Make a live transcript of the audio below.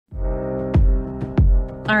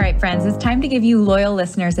All right, friends, it's time to give you loyal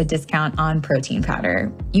listeners a discount on protein powder.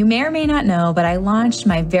 You may or may not know, but I launched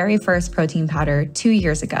my very first protein powder 2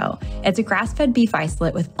 years ago. It's a grass-fed beef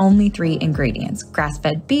isolate with only 3 ingredients: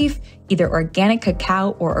 grass-fed beef, either organic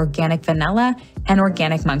cacao or organic vanilla, and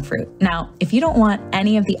organic monk fruit. Now, if you don't want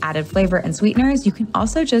any of the added flavor and sweeteners, you can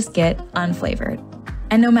also just get unflavored.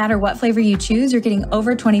 And no matter what flavor you choose, you're getting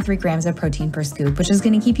over 23 grams of protein per scoop, which is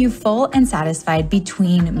going to keep you full and satisfied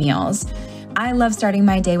between meals. I love starting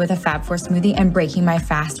my day with a Fab4 smoothie and breaking my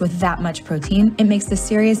fast with that much protein. It makes a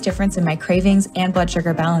serious difference in my cravings and blood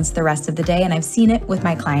sugar balance the rest of the day, and I've seen it with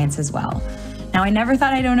my clients as well. Now, I never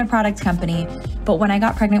thought I'd own a product company, but when I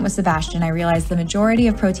got pregnant with Sebastian, I realized the majority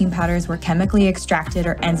of protein powders were chemically extracted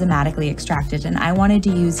or enzymatically extracted, and I wanted to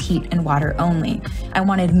use heat and water only. I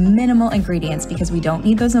wanted minimal ingredients because we don't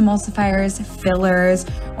need those emulsifiers, fillers,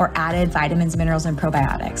 or added vitamins, minerals, and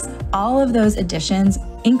probiotics. All of those additions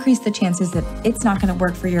increase the chances that it's not going to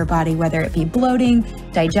work for your body, whether it be bloating,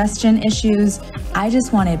 digestion issues. I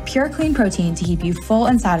just wanted pure, clean protein to keep you full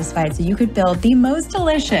and satisfied so you could build the most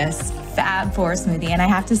delicious Fab4 smoothie. And I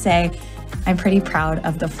have to say, I'm pretty proud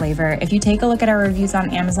of the flavor. If you take a look at our reviews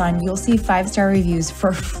on Amazon, you'll see 5-star reviews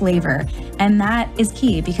for flavor. And that is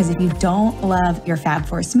key, because if you don't love your Fab4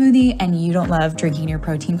 smoothie and you don't love drinking your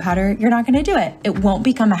protein powder, you're not going to do it. It won't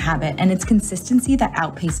become a habit, and it's consistency that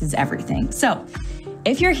outpaces everything. So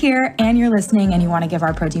if you're here and you're listening and you want to give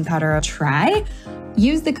our protein powder a try,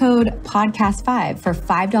 use the code PODCAST5 for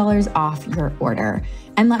 $5 off your order.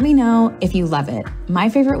 And let me know if you love it. My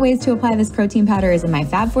favorite ways to apply this protein powder is in my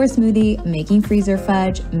Fab4 smoothie, making freezer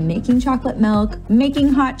fudge, making chocolate milk,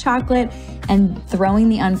 making hot chocolate, and throwing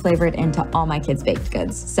the unflavored into all my kids' baked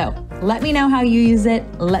goods. So let me know how you use it.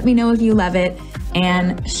 Let me know if you love it,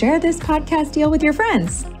 and share this podcast deal with your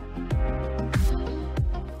friends.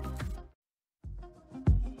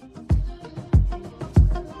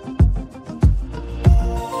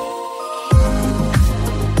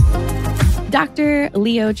 Dr.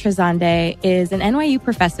 Leo Trasande is an NYU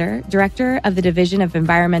professor, director of the Division of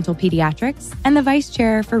Environmental Pediatrics, and the vice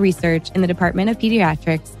chair for research in the Department of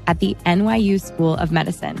Pediatrics at the NYU School of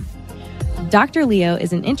Medicine. Dr. Leo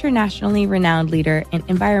is an internationally renowned leader in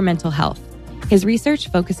environmental health. His research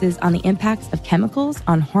focuses on the impacts of chemicals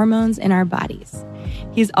on hormones in our bodies.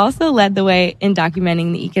 He's also led the way in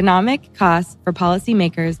documenting the economic costs for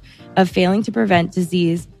policymakers of failing to prevent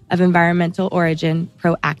disease of environmental origin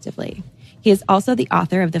proactively. He is also the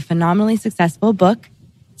author of the phenomenally successful book,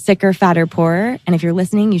 Sicker, Fatter, Poorer. And if you're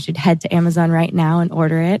listening, you should head to Amazon right now and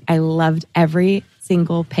order it. I loved every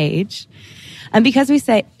single page. And because we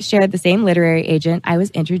shared the same literary agent, I was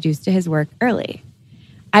introduced to his work early.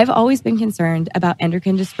 I've always been concerned about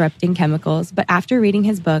endocrine-disrupting chemicals, but after reading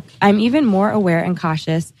his book, I'm even more aware and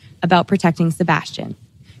cautious about protecting Sebastian.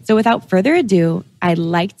 So without further ado, I'd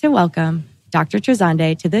like to welcome Dr.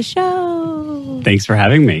 Trasande to the show. Thanks for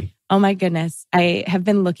having me. Oh my goodness. I have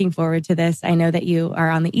been looking forward to this. I know that you are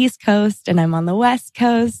on the East Coast and I'm on the West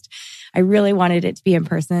Coast. I really wanted it to be in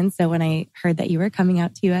person. So when I heard that you were coming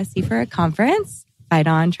out to USC for a conference, Fight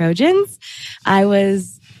On Trojans, I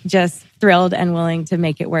was just thrilled and willing to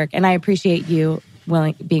make it work. And I appreciate you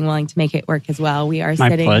being willing to make it work as well. We are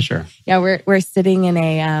My pleasure. Yeah, we're sitting in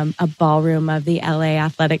a ballroom of the LA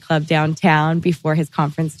Athletic Club downtown before his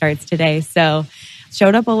conference starts today. So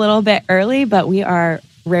showed up a little bit early, but we are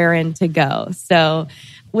raring to go. So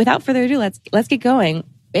without further ado, let's get going.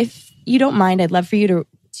 If you don't mind, I'd love for you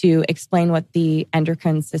to explain what the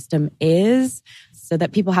endocrine system is so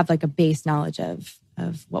that people have like a base knowledge of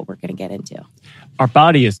what we're going to get into. Our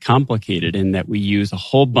body is complicated in that we use a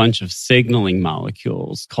whole bunch of signaling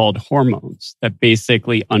molecules called hormones that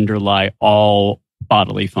basically underlie all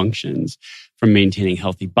bodily functions, from maintaining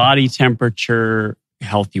healthy body temperature,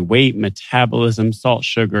 healthy weight, metabolism, salt,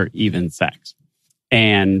 sugar, even sex.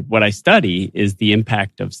 And what I study is the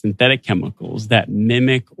impact of synthetic chemicals that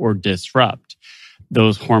mimic or disrupt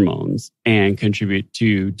those hormones and contribute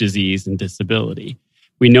to disease and disability.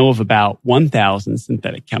 We know of about 1,000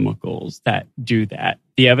 synthetic chemicals that do that.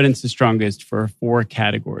 The evidence is strongest for 4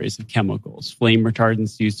 categories of chemicals: flame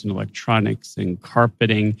retardants used in electronics and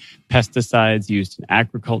carpeting, pesticides used in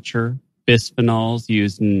agriculture, bisphenols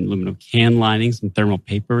used in aluminum can linings and thermal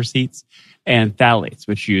paper receipts, and phthalates,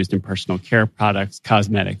 which are used in personal care products,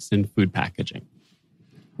 cosmetics, and food packaging.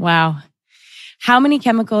 Wow. How many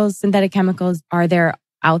synthetic chemicals are there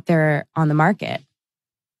out there on the market?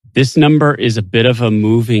 This number is a bit of a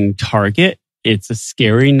moving target. It's a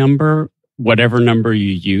scary number, whatever number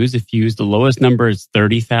you use. If you use the lowest number, it's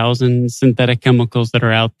 30,000 synthetic chemicals that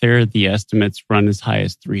are out there. The estimates run as high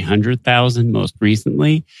as 300,000 most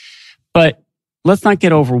recently. But let's not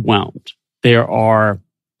get overwhelmed. There are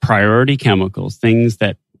priority chemicals, things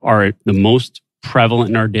that are the most prevalent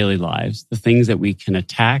in our daily lives, the things that we can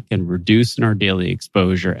attack and reduce in our daily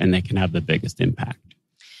exposure, and they can have the biggest impact.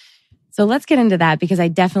 So let's get into that, because I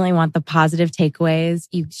definitely want the positive takeaways.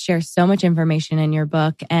 You share so much information in your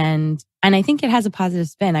book, and I think it has a positive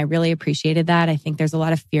spin. I really appreciated that. I think there's a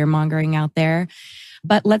lot of fear mongering out there.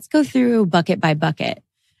 But let's go through bucket by bucket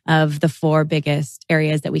of the 4 biggest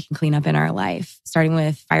areas that we can clean up in our life, starting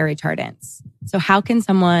with fire retardants. So how can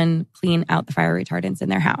someone clean out the fire retardants in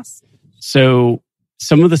their house? So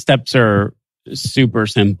some of the steps are super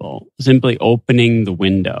simple. Simply opening the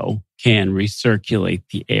window can recirculate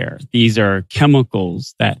the air. These are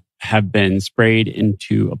chemicals that have been sprayed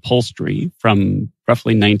into upholstery from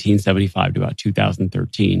roughly 1975 to about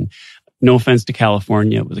 2013. No offense to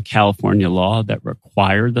California, it was a California law that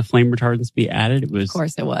required the flame retardants be added. Of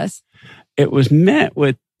course it was. It was met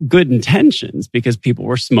with good intentions because people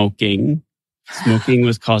were smoking. Smoking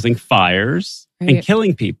was causing fires and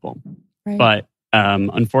killing people. Right. But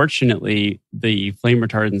unfortunately, the flame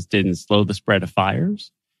retardants didn't slow the spread of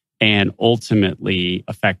fires and ultimately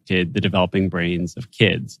affected the developing brains of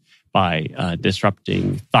kids by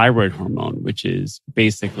disrupting thyroid hormone, which is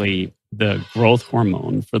basically the growth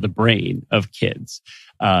hormone for the brain of kids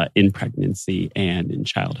in pregnancy and in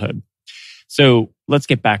childhood. So let's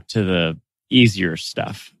get back to the easier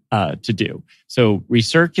stuff to do. So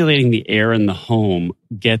recirculating the air in the home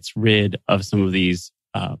gets rid of some of these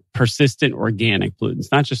persistent organic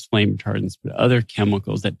pollutants, not just flame retardants, but other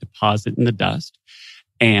chemicals that deposit in the dust.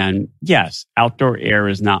 And yes, outdoor air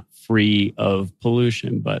is not free of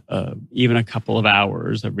pollution, but even a couple of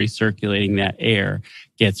hours of recirculating that air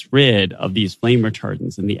gets rid of these flame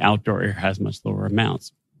retardants, and the outdoor air has much lower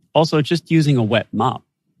amounts. Also, just using a wet mop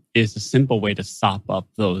is a simple way to sop up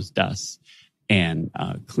those dusts and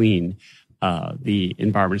clean the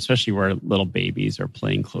environment, especially where little babies are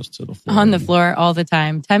playing close to the floor. On the floor all the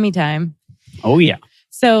time. Tummy time. Oh, yeah.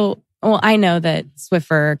 So, I know that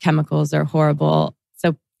Swiffer chemicals are horrible.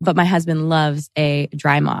 But my husband loves a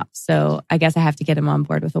dry mop. So I guess I have to get him on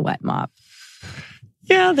board with a wet mop.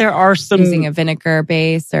 Yeah, there are some... Using a vinegar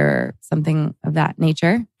base or something of that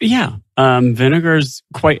nature. Yeah, vinegar's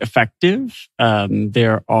quite effective.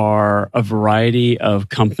 There are a variety of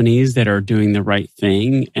companies that are doing the right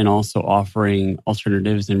thing and also offering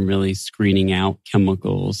alternatives and really screening out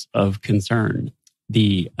chemicals of concern.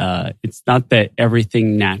 It's not that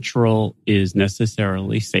everything natural is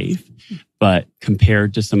necessarily safe, but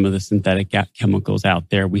compared to some of the synthetic chemicals out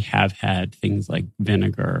there, we have had things like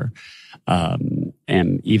vinegar and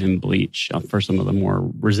even bleach for some of the more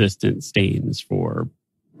resistant stains for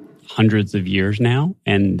hundreds of years now,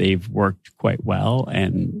 and they've worked quite well.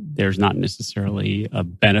 And there's not necessarily a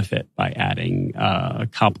benefit by adding a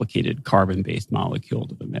complicated carbon-based molecule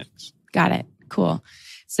to the mix. Got it. Cool.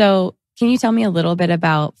 So can you tell me a little bit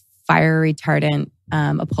about fire retardant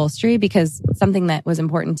upholstery? Because something that was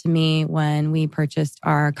important to me when we purchased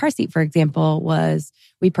our car seat, for example, was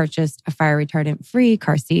we purchased a fire retardant free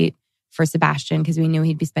car seat for Sebastian because we knew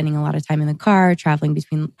he'd be spending a lot of time in the car, traveling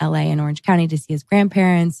between LA and Orange County to see his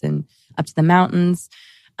grandparents and up to the mountains.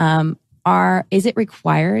 Is it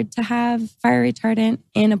required to have fire retardant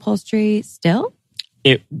in upholstery still?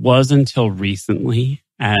 It was until recently,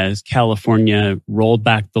 as California rolled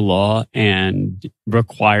back the law and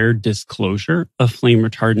required disclosure of flame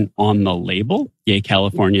retardant on the label. Yay,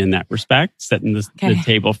 California in that respect, setting the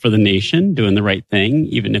table for the nation, doing the right thing,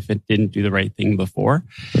 even if it didn't do the right thing before.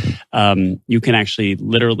 You can actually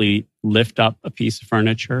literally lift up a piece of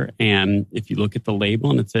furniture, and if you look at the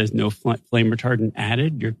label and it says no flame retardant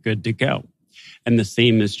added, you're good to go. And the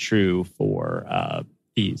same is true for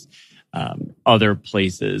these other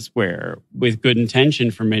places where, with good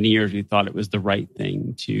intention, for many years, we thought it was the right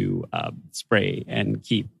thing to spray and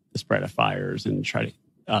keep the spread of fires and try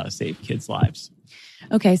to save kids' lives.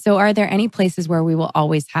 Okay, so are there any places where we will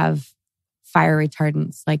always have fire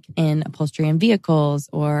retardants, like in upholstery and vehicles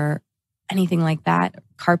or anything like that?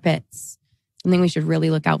 Carpets, something we should really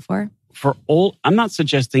look out for? I'm not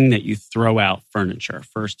suggesting that you throw out furniture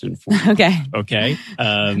first and foremost. Okay.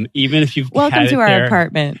 Even if you've welcome to our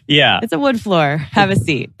apartment. Yeah, it's a wood floor. Have a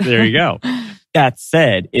seat. There you go. That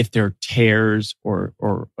said, if there are tears or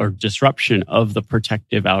disruption of the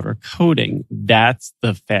protective outer coating, that's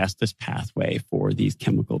the fastest pathway for these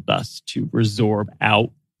chemical dusts to resorb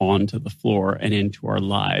out onto the floor and into our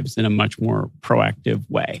lives in a much more proactive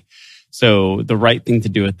way. So the right thing to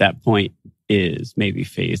do at that point is maybe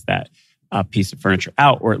phase that piece of furniture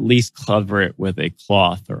out, or at least cover it with a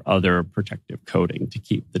cloth or other protective coating to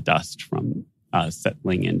keep the dust from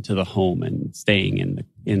settling into the home and staying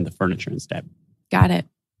in the furniture instead. Got it.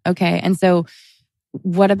 Okay. And so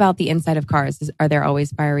What about the inside of cars? Are there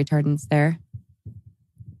always fire retardants there?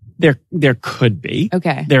 There could be.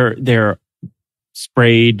 Okay. They're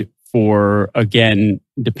sprayed for, again,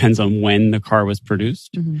 depends on when the car was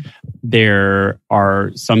produced. Mm-hmm. There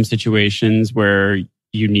are some situations where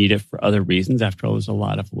you need it for other reasons. After all, there's a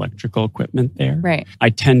lot of electrical equipment there. Right. I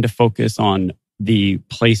tend to focus on the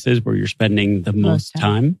places where you're spending the most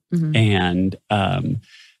time mm-hmm. and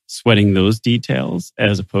sweating those details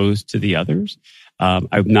as opposed to the others.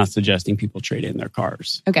 I'm not suggesting people trade in their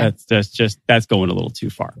cars. Okay. That's going a little too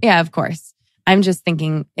far. Yeah, of course. I'm just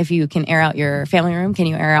thinking, if you can air out your family room, can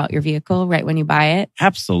you air out your vehicle right when you buy it?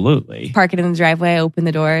 Absolutely. Park it in the driveway, open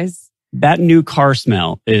the doors. That new car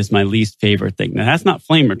smell is my least favorite thing. Now, that's not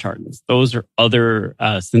flame retardants. Those are other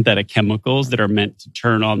synthetic chemicals that are meant to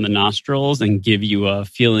turn on the nostrils and give you a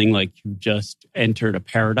feeling like you just entered a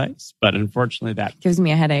paradise. But unfortunately, that gives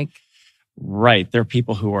me a headache. Right. There are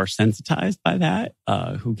people who are sensitized by that,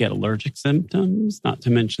 who get allergic symptoms, not to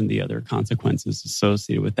mention the other consequences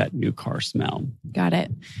associated with that new car smell. Got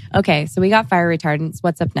it. Okay. So we got fire retardants.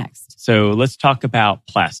 What's up next? So let's talk about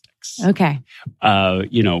plastics. Okay.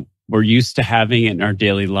 We're used to having it in our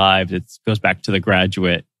daily lives. It goes back to The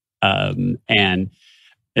Graduate. And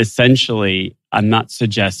essentially, I'm not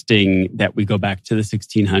suggesting that we go back to the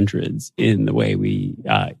 1600s in the way we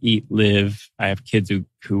eat, live. I have kids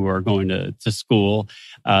who are going to school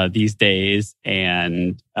these days,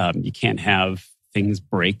 and you can't have things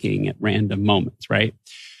breaking at random moments, right?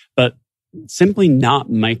 But simply not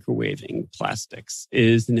microwaving plastics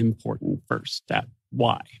is an important first step.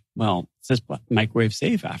 Why? Well, it says microwave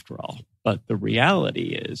safe after all. But the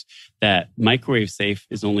reality is that microwave safe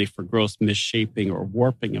is only for gross misshaping or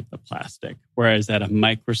warping of the plastic. Whereas at a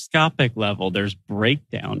microscopic level, there's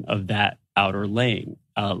breakdown of that outer layer.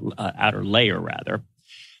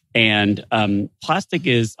 And plastic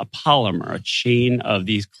is a polymer, a chain of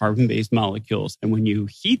these carbon-based molecules. And when you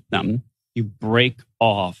heat them, you break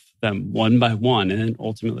off them one by one, and then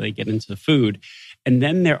ultimately they get into the food. And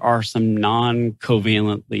then there are some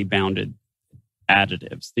non-covalently bounded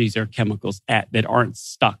additives. These are chemicals that aren't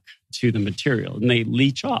stuck to the material, and they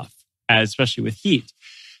leach off, especially with heat.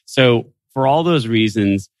 So for all those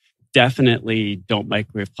reasons, definitely don't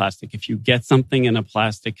microwave plastic. If you get something in a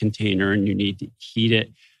plastic container and you need to heat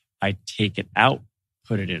it, I take it out,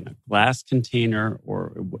 put it in a glass container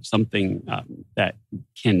or something that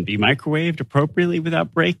can be microwaved appropriately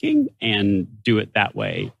without breaking, and do it that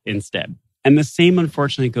way instead. And the same,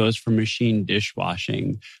 unfortunately, goes for machine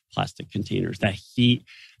dishwashing plastic containers. That heat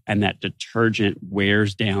and that detergent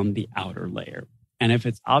wears down the outer layer. And if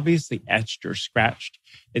it's obviously etched or scratched,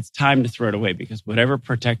 it's time to throw it away, because whatever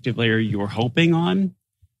protective layer you were hoping on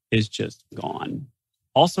is just gone.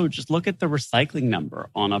 Also, just look at the recycling number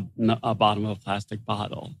on a bottom of a plastic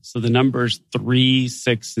bottle. So the numbers 3,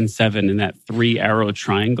 6, and 7 in that 3-arrow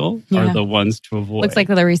triangle are the ones to avoid. Looks like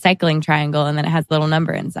the recycling triangle, and then it has a little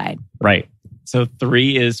number inside. Right. So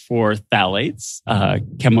 3 is for phthalates,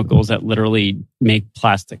 chemicals that literally make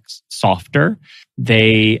plastics softer.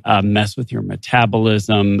 They mess with your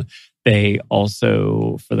metabolism. They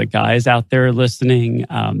also, for the guys out there listening,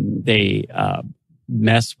 they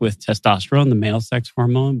mess with testosterone, the male sex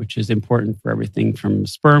hormone, which is important for everything from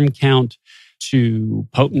sperm count to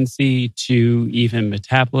potency to even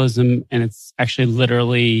metabolism. And it's actually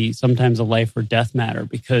literally sometimes a life or death matter,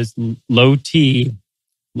 because low T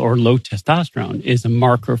or low testosterone is a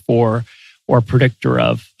marker for or predictor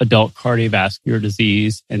of adult cardiovascular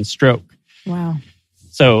disease and stroke. Wow.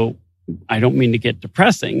 So I don't mean to get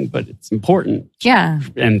depressing, but it's important. Yeah.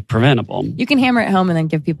 And preventable. You can hammer it home and then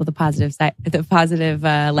give people the positive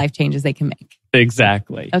life changes they can make.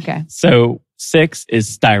 Exactly. Okay. So 6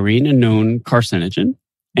 is styrene, a known carcinogen.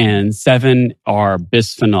 And 7 are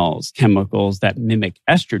bisphenols, chemicals that mimic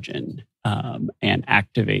estrogen and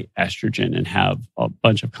activate estrogen and have a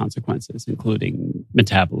bunch of consequences, including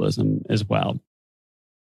metabolism as well.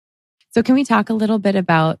 So can we talk a little bit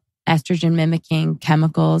about estrogen mimicking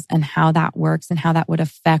chemicals and how that works and how that would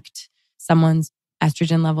affect someone's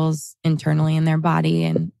estrogen levels internally in their body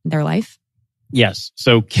and their life? Yes.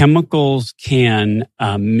 So chemicals can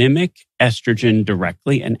mimic estrogen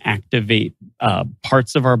directly and activate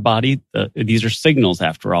parts of our body. These are signals,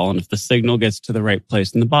 after all. And if the signal gets to the right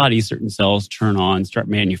place in the body, certain cells turn on, start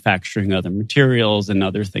manufacturing other materials, and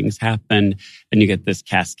other things happen. And you get this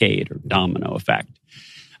cascade or domino effect.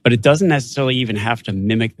 But it doesn't necessarily even have to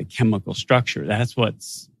mimic the chemical structure. That's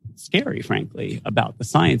what's scary, frankly, about the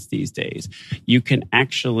science these days. You can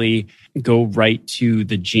actually go right to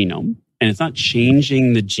the genome. And it's not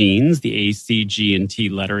changing the genes, the A, C, G, and T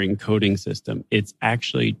lettering coding system. It's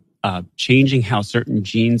actually changing how certain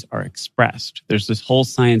genes are expressed. There's this whole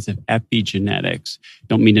science of epigenetics.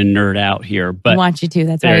 Don't mean to nerd out here, but I want you to.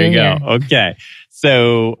 That's there why you you're go. here. Okay.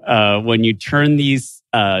 So when you turn these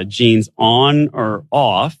genes on or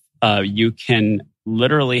off, you can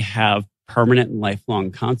literally have permanent and lifelong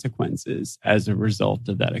consequences as a result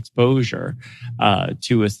of that exposure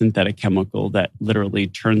to a synthetic chemical that literally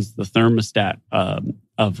turns the thermostat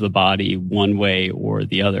of the body one way or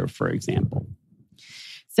the other, for example.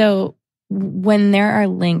 So when there are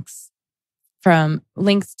links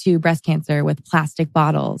to breast cancer with plastic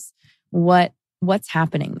bottles, what's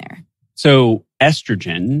happening there? So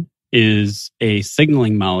estrogen is a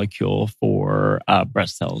signaling molecule for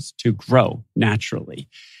breast cells to grow naturally.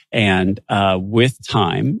 And with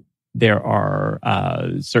time, there are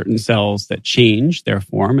certain cells that change their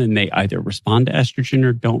form and they either respond to estrogen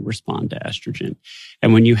or don't respond to estrogen.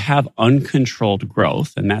 And when you have uncontrolled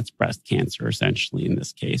growth, and that's breast cancer essentially in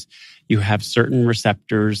this case, you have certain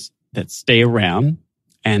receptors that stay around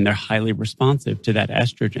and they're highly responsive to that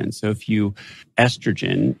estrogen. So if you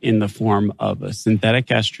estrogen in the form of a synthetic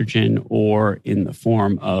estrogen or in the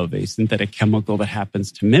form of a synthetic chemical that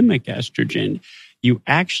happens to mimic estrogen, you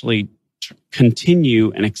actually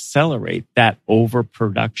continue and accelerate that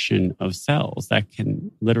overproduction of cells that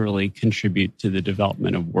can literally contribute to the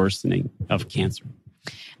development of worsening of cancer.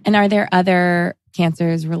 And are there other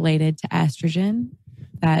cancers related to estrogen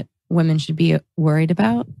that women should be worried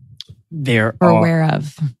about? There or are aware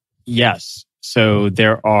of? Yes. So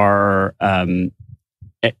there are,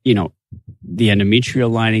 the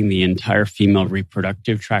endometrial lining, the entire female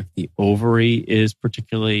reproductive tract, the ovary is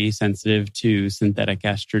particularly sensitive to synthetic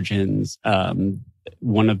estrogens.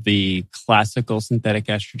 One of the classical synthetic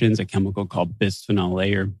estrogens, a chemical called bisphenol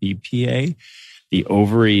A or BPA, the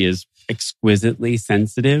ovary is exquisitely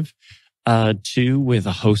sensitive to, with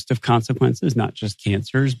a host of consequences, not just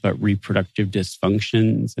cancers, but reproductive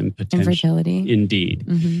dysfunctions and potential infertility. Indeed.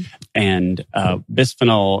 Mm-hmm. And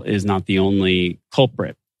bisphenol is not the only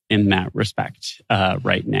culprit in that respect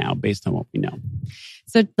right now, based on what we know.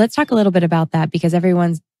 So let's talk a little bit about that, because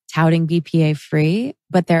everyone's touting BPA free,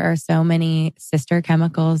 but there are so many sister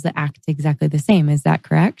chemicals that act exactly the same. Is that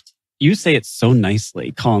correct? You say it so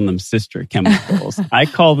nicely, calling them sister chemicals. I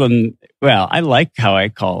call them, I like how I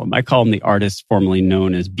call them. I call them the artists formerly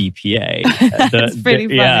known as BPA. That's pretty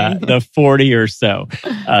funny. Yeah, the 40 or so.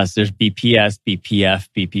 So there's BPS, BPF,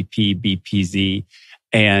 BPP, BPZ.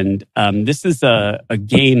 And this is a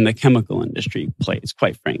game the chemical industry plays,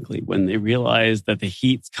 quite frankly, when they realize that the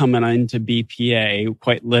heat's coming into BPA,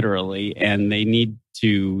 quite literally, and they need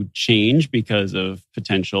to change because of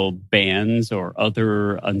potential bans or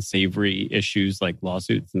other unsavory issues like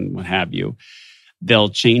lawsuits and what have you. They'll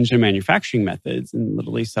change their manufacturing methods and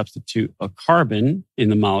literally substitute a carbon in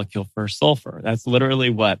the molecule for sulfur. That's literally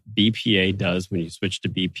what BPA does when you switch to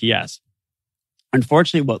BPS.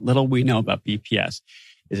 Unfortunately, what little we know about BPS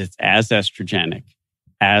is it's as estrogenic,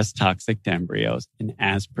 as toxic to embryos, and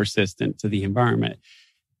as persistent to the environment.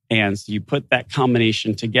 And so you put that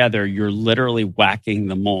combination together, you're literally whacking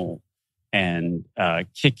the mole and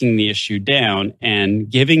kicking the issue down and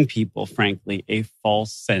giving people, frankly, a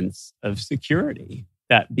false sense of security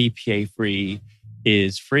that BPA-free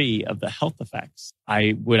is free of the health effects.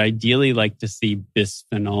 I would ideally like to see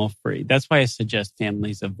bisphenol-free. That's why I suggest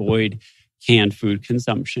families avoid canned food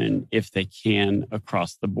consumption if they can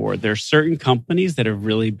across the board. There are certain companies that have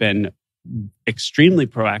really been extremely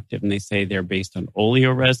proactive, and they say they're based on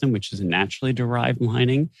oleoresin, which is a naturally derived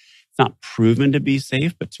lining. It's not proven to be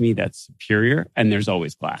safe, but to me, that's superior. And there's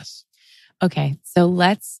always glass. Okay, so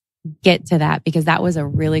let's get to that, because that was a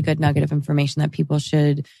really good nugget of information that people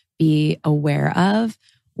should be aware of.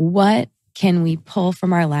 What can we pull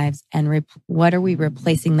from our lives, and what are we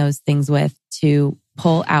replacing those things with to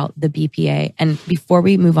pull out the BPA? And before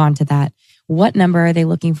we move on to that, what number are they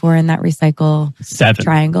looking for in that recycle 7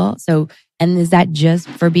 triangle? So, and is that just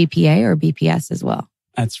for BPA or BPS as well?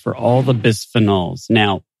 That's for all the bisphenols.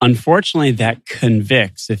 Now, unfortunately, that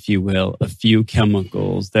convicts, if you will, a few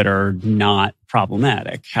chemicals that are not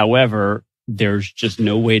problematic. However, there's just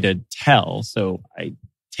no way to tell. So I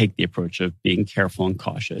take the approach of being careful and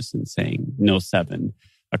cautious and saying no 7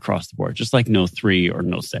 across the board, just like no 3 or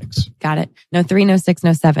no 6. Got it. No 3, no 6,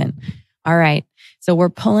 no 7. All right. So we're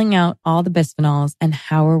pulling out all the bisphenols, and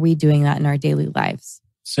how are we doing that in our daily lives?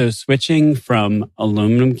 So switching from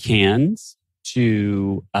aluminum cans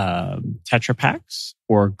to Tetra Paks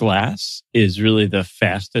or glass is really the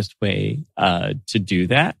fastest way to do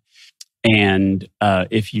that. And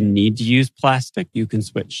if you need to use plastic, you can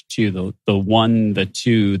switch to the 1, the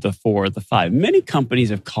 2, the 4, the 5. Many companies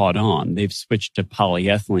have caught on. They've switched to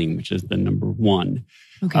polyethylene, which is the number 1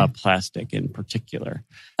 plastic in particular.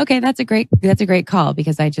 Okay, that's a great call,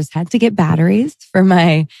 because I just had to get batteries for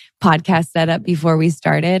my podcast setup before we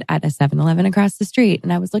started at a 7-Eleven across the street.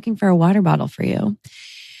 And I was looking for a water bottle for you.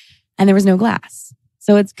 And there was no glass.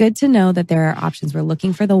 So it's good to know that there are options. We're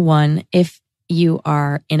looking for the one if you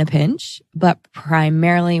are in a pinch, but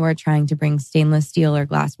primarily we're trying to bring stainless steel or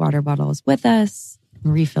glass water bottles with us,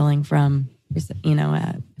 refilling from,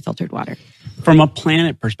 filtered water. From a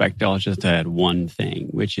planet perspective, I'll just add one thing,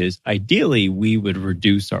 which is ideally we would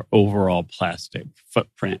reduce our overall plastic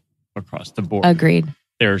footprint across the board. Agreed.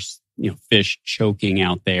 There's, fish choking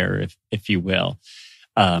out there, if you will.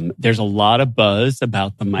 There's a lot of buzz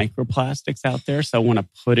about the microplastics out there. So I want to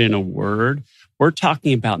put in a word. We're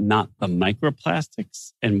talking about not the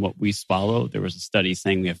microplastics and what we swallow. There was a study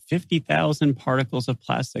saying we have 50,000 particles of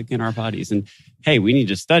plastic in our bodies. And hey, we need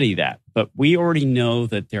to study that. But we already know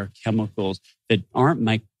that there are chemicals that aren't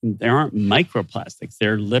microplastics.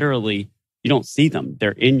 They're literally, you don't see them.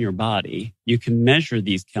 They're in your body. You can measure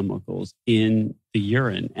these chemicals in the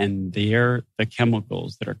urine, and they're the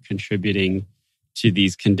chemicals that are contributing to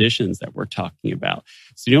these conditions that we're talking about.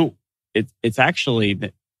 So it's actually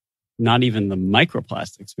that not even the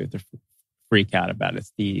microplastics we have to freak out about.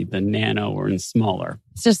 It's the nano or in smaller.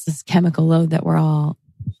 It's just this chemical load that we're all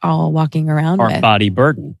walking around with. Our body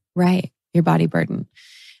burden. Right. Your body burden.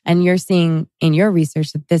 And you're seeing in your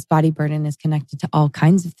research that this body burden is connected to all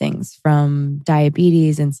kinds of things, from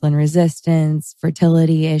diabetes, insulin resistance,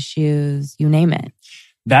 fertility issues, you name it.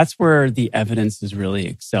 That's where the evidence is really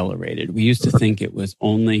accelerated. We used to think it was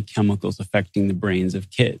only chemicals affecting the brains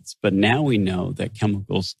of kids, but now we know that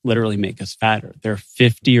chemicals literally make us fatter. There are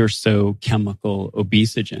 50 or so chemical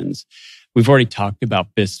obesogens. We've already talked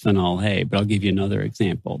about bisphenol A, but I'll give you another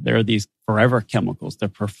example. There are these forever chemicals, the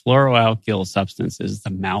perfluoroalkyl substances, the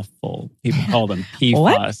mouthful. People call them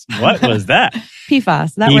PFAS. What was that?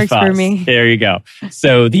 PFAS. That works for me. There you go.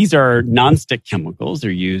 So these are nonstick chemicals.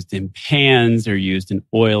 They're used in pans. They're used in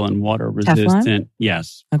oil and water resistant. Teflon?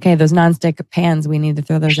 Yes. Okay, those nonstick pans, we need to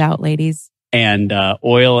throw those out, ladies. And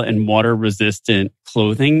oil and water resistant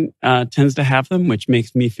clothing tends to have them, which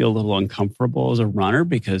makes me feel a little uncomfortable as a runner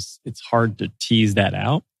because it's hard to tease that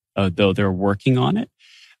out, though they're working on it.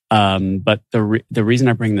 But the reason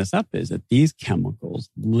I bring this up is that these chemicals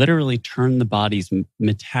literally turn the body's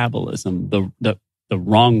metabolism the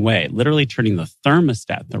wrong way, literally turning the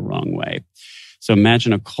thermostat the wrong way. So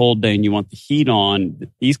imagine a cold day and you want the heat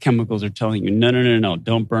on. These chemicals are telling you, no,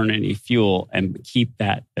 don't burn any fuel and keep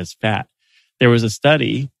that as fat. There was a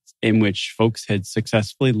study in which folks had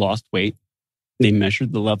successfully lost weight. They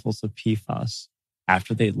measured the levels of PFAS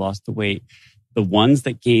after they'd lost the weight. The ones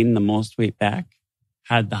that gained the most weight back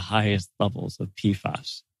had the highest levels of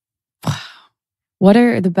PFAS. Wow. What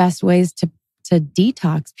are the best ways to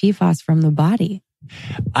detox PFAS from the body?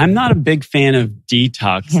 I'm not a big fan of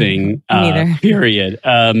detoxing, period.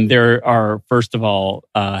 There are, first of all,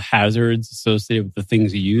 hazards associated with the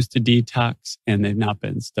things you use to detox, and they've not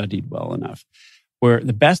been studied well enough. Where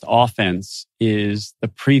the best offense is the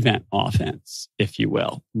prevent offense, if you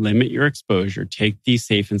will. Limit your exposure, take these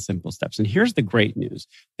safe and simple steps. And here's the great news.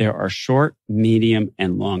 There are short, medium,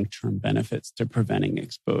 and long-term benefits to preventing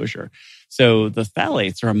exposure. So the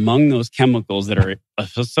phthalates are among those chemicals that are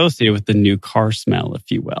associated with the new car smell,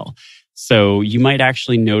 if you will. So you might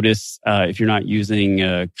actually notice if you're not using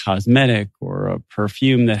a cosmetic or a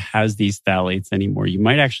perfume that has these phthalates anymore, you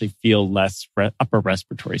might actually feel less upper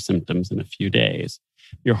respiratory symptoms in a few days.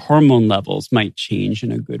 Your hormone levels might change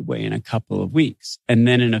in a good way in a couple of weeks. And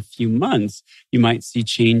then in a few months, you might see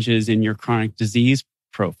changes in your chronic disease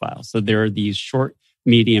profile. So there are these short,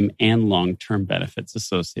 medium, and long-term benefits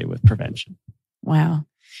associated with prevention. Wow.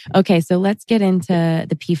 Okay, so let's get into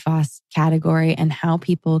the PFAS category and how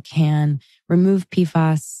people can remove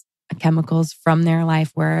PFAS chemicals from their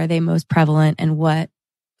life. Where are they most prevalent and what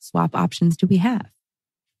swap options do we have?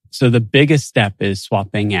 So the biggest step is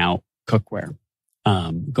swapping out cookware,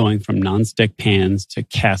 going from nonstick pans to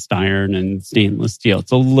cast iron and stainless steel.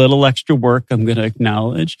 It's a little extra work, I'm going to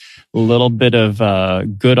acknowledge. A little bit of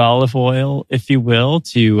good olive oil, if you will,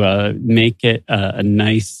 to make it a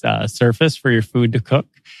nice surface for your food to cook.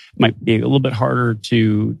 Might be a little bit harder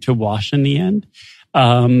to wash in the end.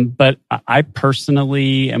 But I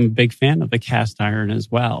personally am a big fan of the cast iron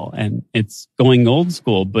as well. And it's going old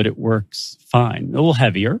school, but it works fine. A little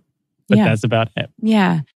heavier, but that's about it.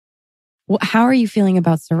 Yeah. Well, how are you feeling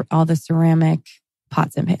about all the ceramic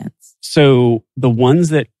pots and pans? So the ones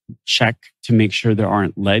that check to make sure there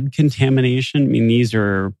aren't lead contamination. I mean, these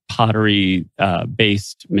are pottery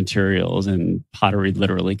based materials, and pottery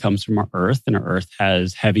literally comes from our earth, and our earth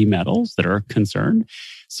has heavy metals that are a concern.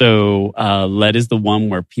 So lead is the one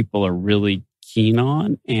where people are really keen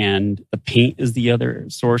on, and the paint is the other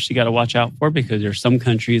source you got to watch out for, because there's some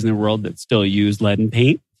countries in the world that still use lead in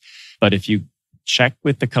paint. But if you check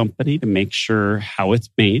with the company to make sure how it's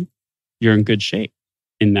made, you're in good shape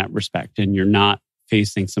in that respect, and you're not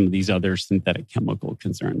facing some of these other synthetic chemical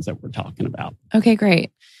concerns that we're talking about. Okay,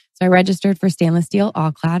 great. So I registered for stainless steel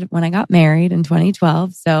all-clad when I got married in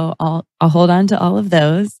 2012. So I'll hold on to all of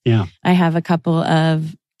those. Yeah. I have a couple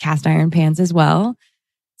of cast iron pans as well,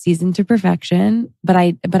 seasoned to perfection. But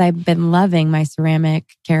I've been loving my ceramic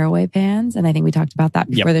caraway pans, and I think we talked about that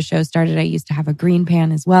before the show started. I used to have a green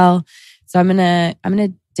pan as well. So I'm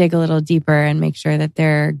gonna dig a little deeper and make sure that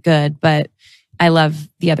they're good. But I love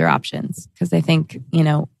the other options, because I think,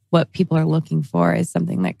 what people are looking for is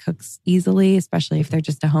something that cooks easily, especially if they're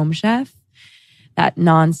just a home chef. That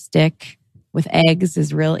non-stick with eggs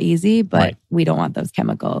is real easy, but we don't want those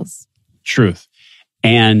chemicals. Truth.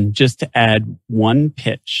 And just to add one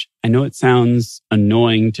pitch, I know it sounds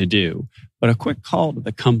annoying to do, but a quick call to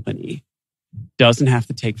the company doesn't have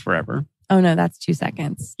to take forever. Oh no, that's 2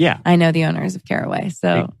 seconds. Yeah. I know the owners of Caraway,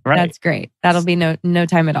 so that's great. That'll be no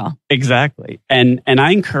time at all. Exactly. And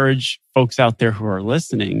I encourage folks out there who are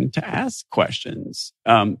listening to ask questions.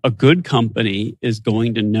 A good company is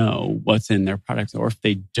going to know what's in their products, or if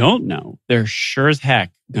they don't know, they're sure as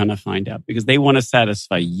heck going to find out, because they want to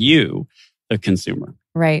satisfy you, the consumer.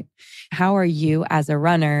 Right. How are you as a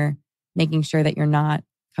runner making sure that you're not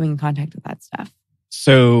coming in contact with that stuff?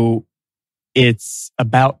 So it's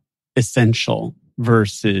about essential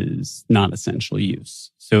versus not essential use.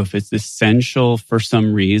 So if it's essential for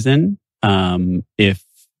some reason, if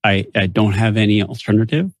I don't have any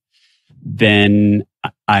alternative, then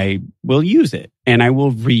I will use it and I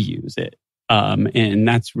will reuse it. And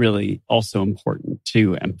that's really also important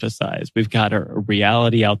to emphasize. We've got a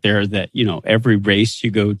reality out there that, every race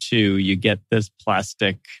you go to, you get this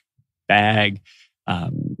plastic bag.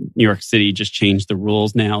 New York City just changed the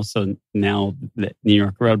rules now. So now the New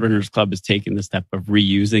York Roadrunners Club has taken the step of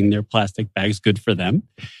reusing their plastic bags. Good for them.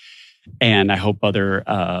 And I hope other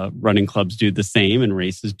running clubs do the same and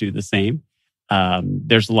races do the same.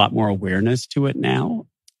 There's a lot more awareness to it now.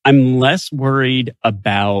 I'm less worried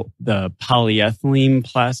about the polyethylene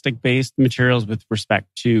plastic-based materials with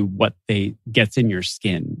respect to what gets in your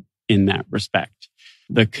skin in that respect.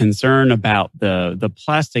 The concern about the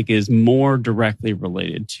plastic is more directly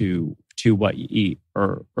related to what you eat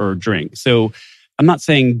or drink. So I'm not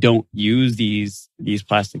saying don't use these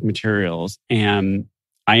plastic materials. And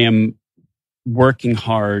I am working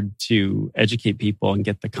hard to educate people and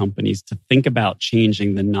get the companies to think about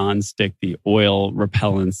changing the non-stick, the oil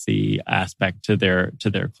repellency aspect to their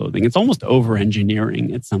clothing. It's almost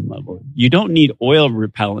over-engineering at some level. You don't need oil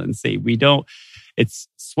repellency. It's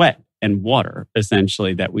sweat and water,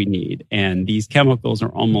 essentially, that we need. And these chemicals are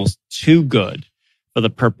almost too good for the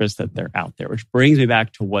purpose that they're out there, which brings me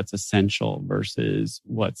back to what's essential versus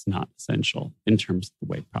what's not essential in terms of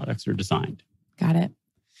the way products are designed. Got it.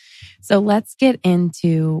 So let's get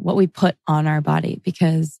into what we put on our body,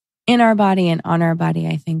 because in our body and on our body,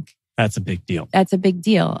 I think that's a big deal. That's a big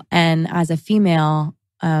deal. And as a female,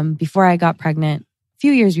 before I got pregnant,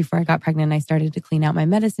 few years before I got pregnant, I started to clean out my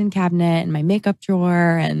medicine cabinet and my makeup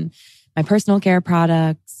drawer and my personal care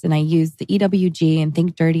products. And I used the EWG and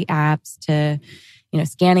Think Dirty apps to,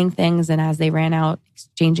 scanning things. And as they ran out,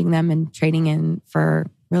 exchanging them and trading in for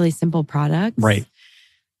really simple products. Right.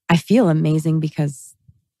 I feel amazing because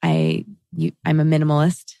I'm a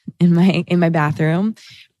minimalist in my bathroom.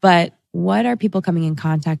 But what are people coming in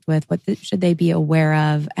contact with? What should they be aware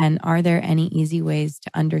of? And are there any easy ways to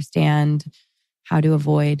understand how to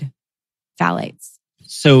avoid phthalates?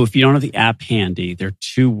 So if you don't have the app handy, there are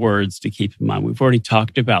 2 words to keep in mind. We've already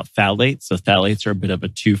talked about phthalates. So phthalates are a bit of a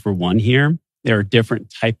 2-for-1 here. There are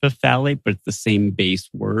different type of phthalate, but it's the same base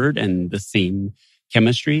word and the same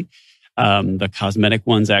chemistry. The cosmetic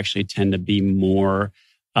ones actually tend to be more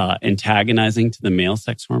antagonizing to the male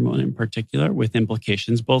sex hormone in particular, with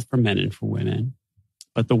implications both for men and for women.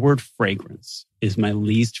 But the word fragrance is my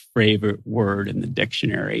least favorite word in the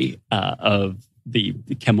dictionary of the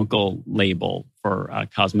chemical label for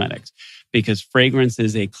cosmetics, because fragrance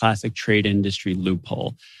is a classic trade industry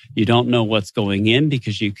loophole. You don't know what's going in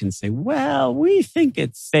because you can say, well, we think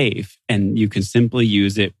it's safe. And you can simply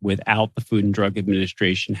use it without the Food and Drug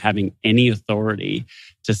Administration having any authority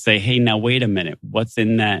to say, hey, now wait a minute, what's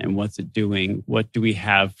in that and what's it doing? What do we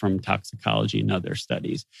have from toxicology and other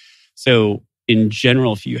studies? So in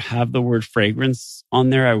general, if you have the word fragrance on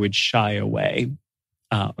there, I would shy away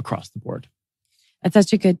across the board. That's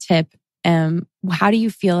such a good tip. How do you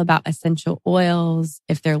feel about essential oils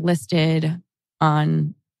if they're listed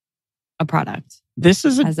on a product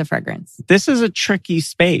as a fragrance? This is a tricky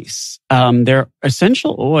space. Their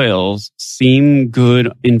essential oils seem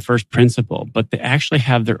good in first principle, but they actually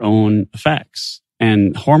have their own effects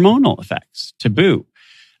and hormonal effects to boot.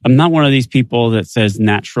 I'm not one of these people that says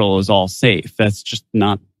natural is all safe. That's just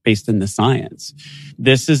not based in the science.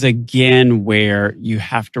 This is again where you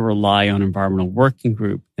have to rely on environmental working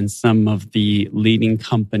group and some of the leading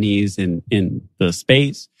companies in the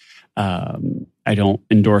space. I don't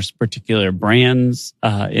endorse particular brands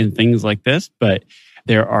in things like this, but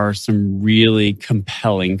there are some really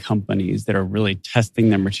compelling companies that are really testing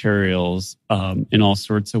their materials in all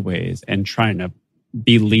sorts of ways and trying to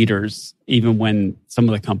be leaders, even when some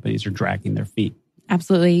of the companies are dragging their feet.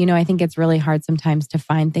 Absolutely. I think it's really hard sometimes to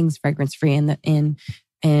find things fragrance-free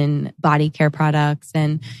in body care products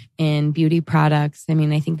and in beauty products. I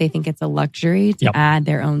mean, I think they think it's a luxury to add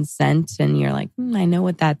their own scent. And you're like, I know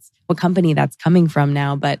what company that's coming from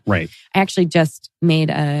now. But right. I actually just made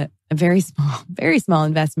a very small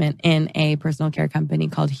investment in a personal care company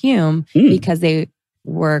called Hume because they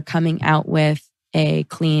were coming out with a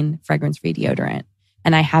clean fragrance-free deodorant.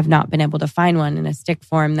 And I have not been able to find one in a stick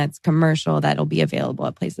form that's commercial that'll be available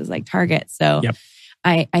at places like Target. So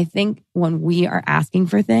I think when we are asking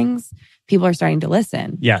for things, people are starting to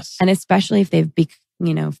listen. Yes. And especially if they've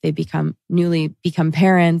newly become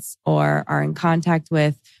parents or are in contact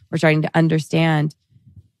with, or starting to understand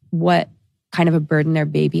what kind of a burden their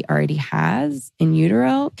baby already has in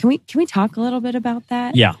utero. Can we talk a little bit about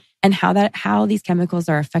that? Yeah. And how these chemicals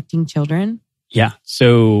are affecting children? Yeah.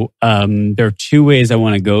 So there are two ways I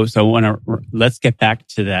want to go. So let's get back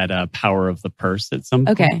to that power of the purse at some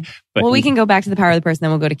point. Okay. But we can go back to the power of the purse and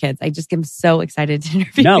then we'll go to kids. I just am so excited to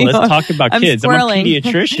interview you. you. Let's talk about kids. Squirreling. I'm a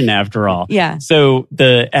pediatrician after all. Yeah. So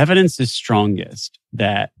the evidence is strongest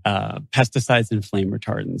that pesticides and flame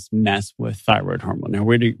retardants mess with thyroid hormone. Now,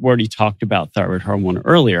 we already talked about thyroid hormone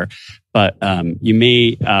earlier, but you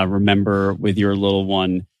may remember with your little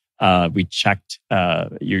one, we checked,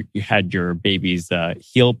 you had your baby's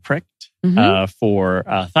heel pricked for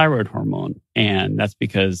thyroid hormone. And that's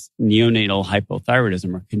because neonatal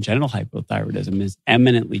hypothyroidism or congenital hypothyroidism is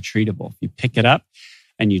eminently treatable. If you pick it up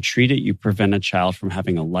and you treat it, you prevent a child from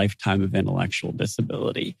having a lifetime of intellectual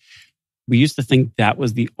disability. We used to think that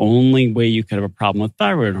was the only way you could have a problem with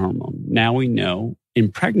thyroid hormone. Now we know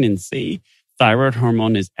in pregnancy, thyroid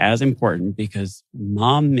hormone is as important because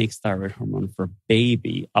mom makes thyroid hormone for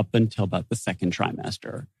baby up until about the second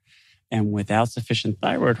trimester. And without sufficient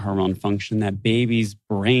thyroid hormone function, that baby's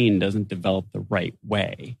brain doesn't develop the right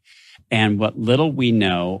way. And what little we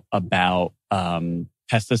know about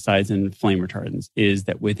pesticides and flame retardants is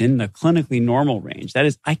that within the clinically normal range, that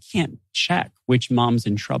is, I can't check which mom's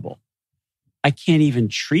in trouble. I can't even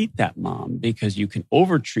treat that mom because you can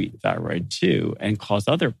overtreat thyroid too and cause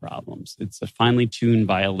other problems. It's a finely tuned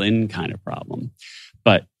violin kind of problem.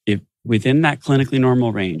 But if within that clinically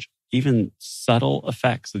normal range, even subtle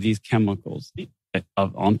effects of these chemicals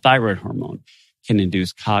on thyroid hormone can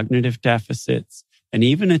induce cognitive deficits and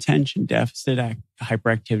even attention deficit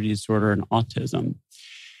hyperactivity disorder and autism.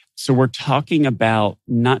 So we're talking about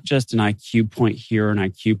not just an IQ point here, an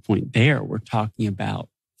IQ point there. We're talking about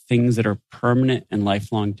things that are permanent and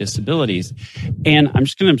lifelong disabilities. And I'm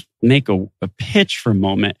just going to make a pitch for a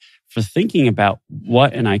moment for thinking about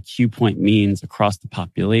what an IQ point means across the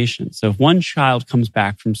population. So if one child comes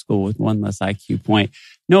back from school with one less IQ point,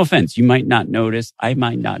 no offense, you might not notice, I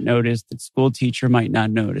might not notice, the school teacher might not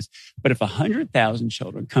notice. But if 100,000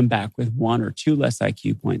 children come back with one or two less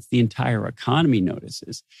IQ points, the entire economy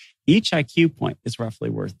notices. Each IQ point is roughly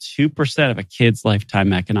worth 2% of a kid's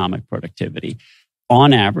lifetime economic productivity.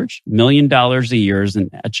 On average, $1 million a year is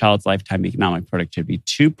a child's lifetime economic productivity.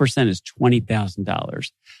 2% is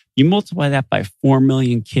 $20,000. You multiply that by 4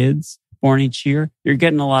 million kids born each year, you're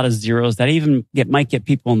getting a lot of zeros that even might get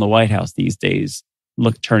people in the White House these days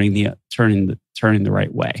turning the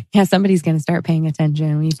right way. Yeah, somebody's going to start paying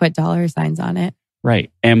attention when you put dollar signs on it. Right.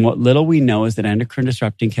 And what little we know is that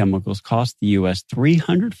endocrine-disrupting chemicals cost the U.S.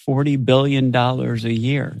 $340 billion a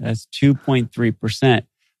year. That's 2.3%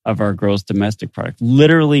 of our gross domestic product.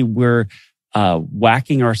 Literally, we're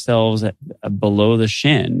whacking ourselves below the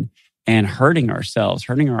shin and hurting ourselves,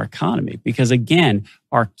 hurting our economy. Because again,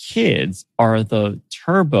 our kids are the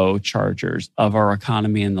turbochargers of our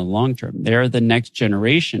economy in the long term. They're the next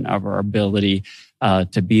generation of our ability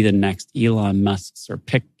to be the next Elon Musk's or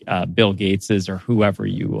pick Bill Gates's or whoever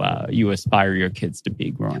you aspire your kids to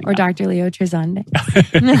be growing or up. Dr. Leo Trasande.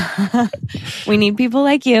 We need people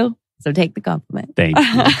like you. So take the compliment. Thank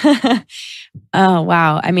you. Oh,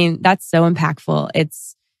 wow. I mean, that's so impactful.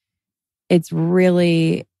 It's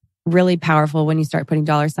really, really powerful when you start putting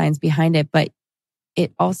dollar signs behind it. But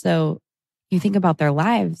it also, you think about their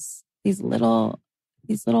lives, these little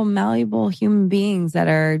malleable human beings that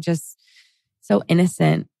are just so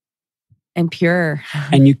innocent and pure.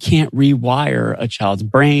 And you can't rewire a child's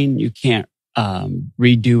brain. You can't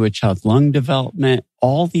redo a child's lung development.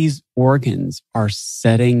 All these organs are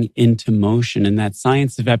setting into motion. And that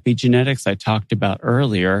science of epigenetics I talked about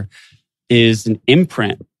earlier is an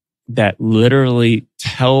imprint that literally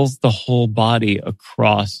tells the whole body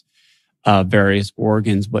across various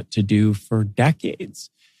organs what to do for decades.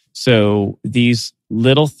 So these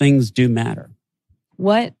little things do matter.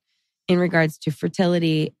 What, in regards to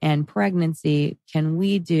fertility and pregnancy, can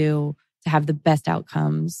we do to have the best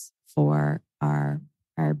outcomes for our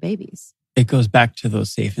babies? It goes back to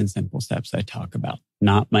those safe and simple steps I talk about.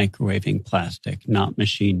 Not microwaving plastic, not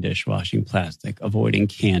machine dishwashing plastic, avoiding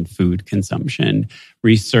canned food consumption,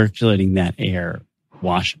 recirculating that air,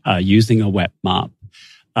 using a wet mop.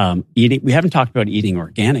 Eating. We haven't talked about eating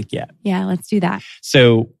organic yet. Yeah, let's do that.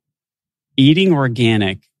 So eating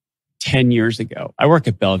organic 10 years ago, I work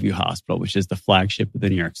at Bellevue Hospital, which is the flagship of the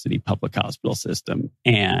New York City public hospital system.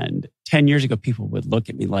 And 10 years ago, people would look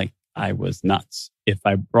at me like I was nuts if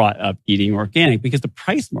I brought up eating organic because the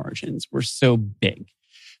price margins were so big.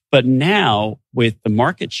 But now with the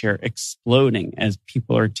market share exploding as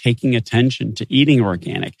people are taking attention to eating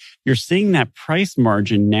organic, you're seeing that price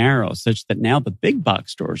margin narrow such that now the big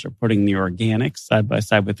box stores are putting the organic side by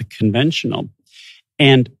side with the conventional.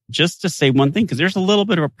 And just to say one thing, because there's a little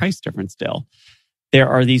bit of a price difference still, there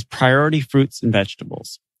are these priority fruits and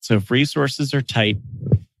vegetables. So if resources are tight,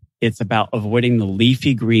 it's about avoiding the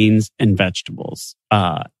leafy greens and vegetables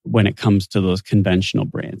when it comes to those conventional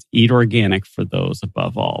brands. Eat organic for those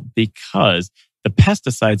above all, because the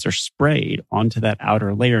pesticides are sprayed onto that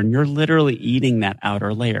outer layer and you're literally eating that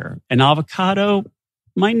outer layer. An avocado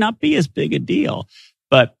might not be as big a deal,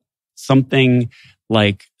 but something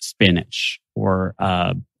like spinach or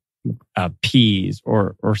peas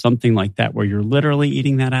or something like that, where you're literally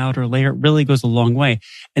eating that outer layer, it really goes a long way.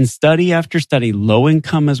 And study after study, low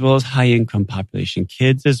income as well as high income population,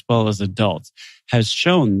 kids as well as adults, has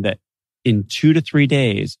shown that in 2 to 3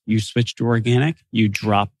 days, you switch to organic, you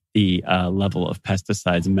drop the level of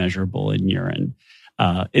pesticides measurable in urine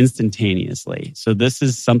instantaneously. So this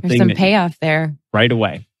is something there's some payoff there right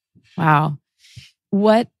away. Wow.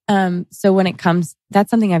 What? So when it comes, that's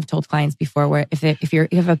something I've told clients before, where if you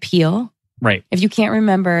have a peel, right? If you can't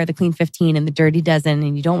remember the clean 15 and the dirty dozen,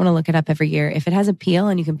 and you don't want to look it up every year, if it has a peel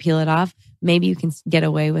and you can peel it off, maybe you can get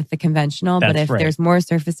away with the conventional. That's but if right. There's more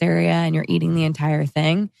surface area and you're eating the entire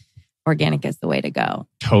thing, organic is the way to go.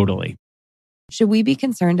 Totally. Should we be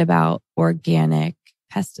concerned about organic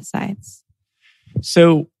pesticides?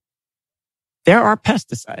 So there are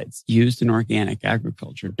pesticides used in organic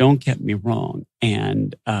agriculture. Don't get me wrong.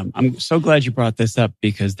 And I'm so glad you brought this up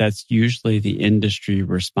because that's usually the industry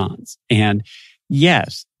response. And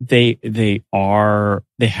yes, they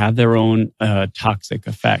have their own toxic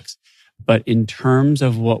effects. But in terms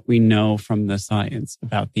of what we know from the science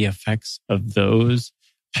about the effects of those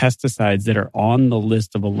pesticides that are on the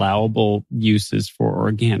list of allowable uses for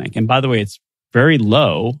organic, and by the way, it's very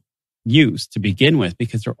low use to begin with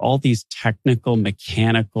because there are all these technical,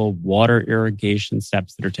 mechanical, water irrigation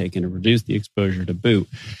steps that are taken to reduce the exposure to boot.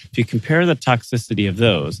 If you compare the toxicity of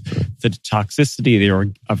those, the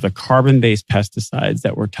toxicity of the carbon-based pesticides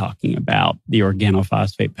that we're talking about, the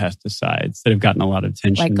organophosphate pesticides that have gotten a lot of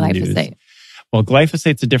attention like in the glyphosate. news. Well,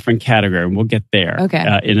 glyphosate's a different category, and we'll get there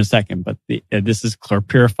in a second. But this is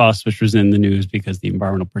chlorpyrifos, which was in the news because the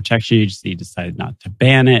Environmental Protection Agency decided not to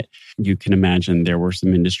ban it. You can imagine there were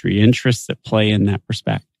some industry interests at play in that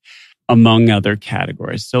respect, among other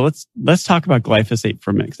categories. So let's talk about glyphosate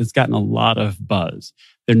for a minute, because it's gotten a lot of buzz.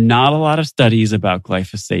 There are not a lot of studies about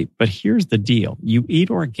glyphosate, but here's the deal. You eat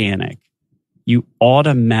organic, you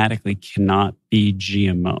automatically cannot be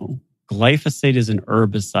GMO. Glyphosate is an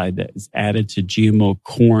herbicide that is added to GMO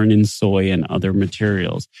corn and soy and other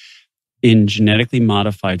materials in genetically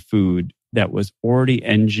modified food that was already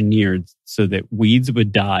engineered so that weeds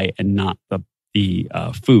would die and not the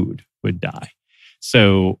food would die.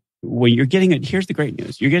 So when you're getting it, here's the great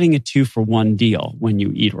news. You're getting a 2-for-1 deal when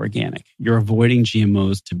you eat organic. You're avoiding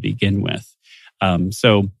GMOs to begin with.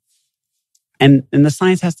 So And the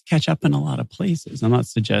science has to catch up in a lot of places. I'm not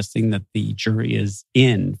suggesting that the jury is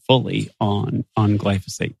in fully on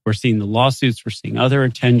glyphosate. We're seeing the lawsuits. We're seeing other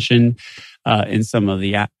attention in some of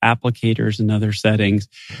the applicators and other settings.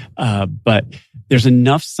 But there's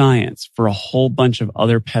enough science for a whole bunch of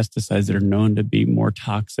other pesticides that are known to be more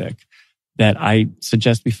toxic that I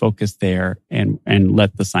suggest we focus there and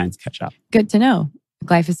let the science catch up. Good to know.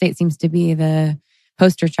 Glyphosate seems to be the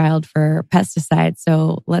poster child for pesticides.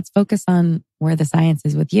 So let's focus on where the science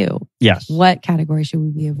is with you. Yes. What category should we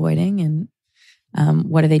be avoiding, and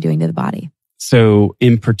what are they doing to the body? So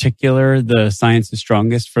in particular, the science is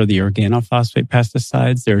strongest for the organophosphate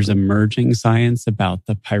pesticides. There's emerging science about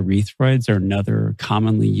the pyrethroids, or another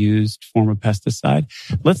commonly used form of pesticide.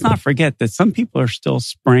 Let's not forget that some people are still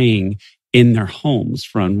spraying in their homes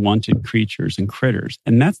for unwanted creatures and critters,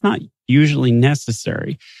 and that's not usually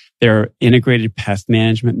necessary. There are integrated pest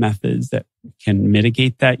management methods that can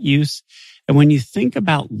mitigate that use. And when you think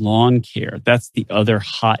about lawn care, that's the other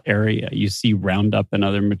hot area. You see Roundup and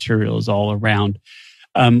other materials all around.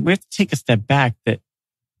 We have to take a step back that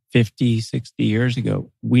 50, 60 years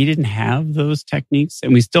ago, we didn't have those techniques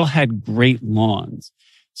and we still had great lawns.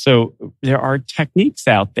 So there are techniques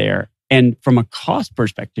out there. And from a cost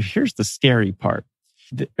perspective, here's the scary part.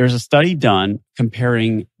 There's a study done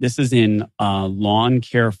comparing, this is in lawn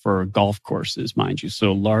care for golf courses, mind you,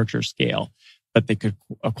 so larger scale, but they could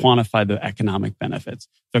quantify the economic benefits.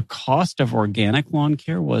 The cost of organic lawn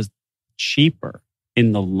care was cheaper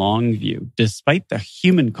in the long view, despite the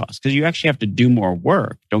human cost, because you actually have to do more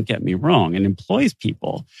work, don't get me wrong, and employs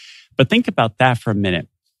people. But think about that for a minute.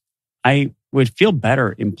 I would feel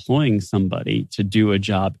better employing somebody to do a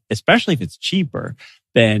job, especially if it's cheaper,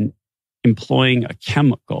 than employing a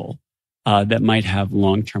chemical that might have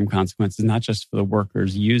long-term consequences, not just for the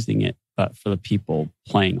workers using it, but for the people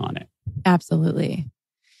playing on it. Absolutely.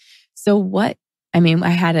 So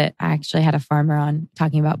I actually had a farmer on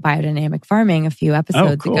talking about biodynamic farming a few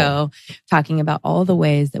episodes ago, talking about all the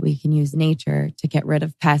ways that we can use nature to get rid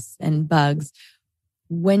of pests and bugs.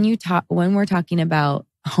 When we're talking about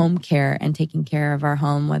home care and taking care of our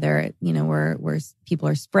home, whether we're people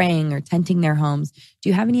are spraying or tenting their homes, do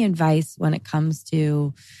you have any advice when it comes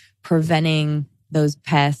to preventing those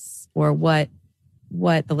pests, or what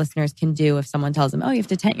the listeners can do if someone tells them, oh, you have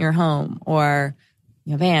to tent your home, or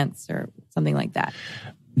you have ants or something like that?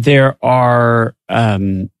 There are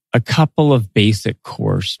a couple of basic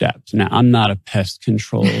core steps. Now, I'm not a pest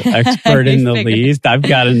control expert in the least. I've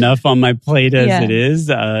got enough on my plate as it is,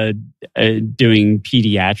 doing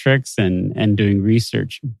pediatrics and doing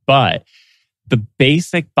research. But the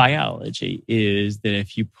basic biology is that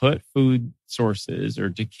if you put food sources or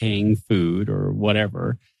decaying food or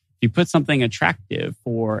whatever, if you put something attractive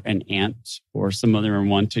for an ant or some other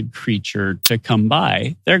unwanted creature to come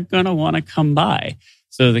by, they're going to want to come by.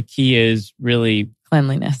 So the key is really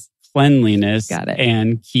cleanliness. Got it.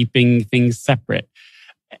 And keeping things separate.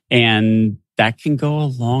 And that can go a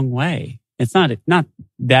long way. It's not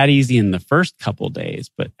that easy in the first couple of days,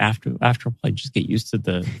 but after I just get used to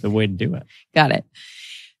the way to do it. Got it.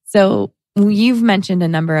 So you've mentioned a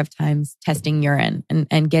number of times testing urine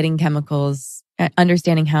and getting chemicals,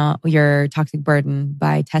 understanding how your toxic burden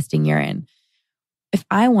by testing urine. If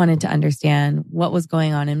I wanted to understand what was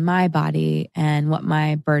going on in my body and what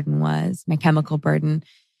my burden was, my chemical burden,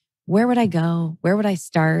 where would I go? Where would I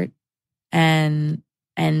start? And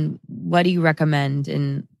what do you recommend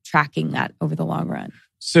in tracking that over the long run?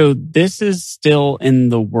 So this is still in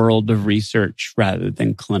the world of research rather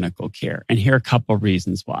than clinical care. And here are a couple of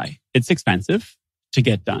reasons why. It's expensive to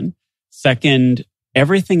get done. Second,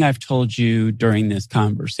 everything I've told you during this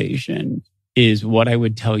conversation is what I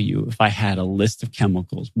would tell you if I had a list of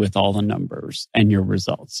chemicals with all the numbers and your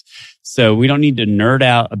results. So we don't need to nerd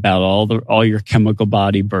out about all your chemical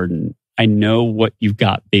body burden. I know what you've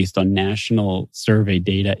got based on national survey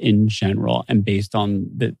data in general and based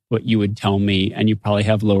on what you would tell me. And you probably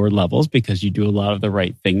have lower levels because you do a lot of the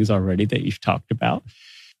right things already that you've talked about.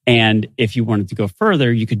 And if you wanted to go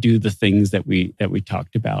further, you could do the things that we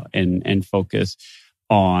talked about and focus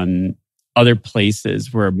on other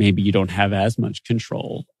places where maybe you don't have as much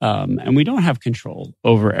control. And we don't have control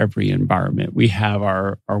over every environment. We have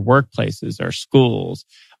our workplaces, our schools,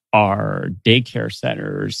 our daycare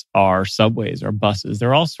centers, our subways, our buses. There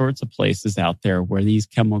are all sorts of places out there where these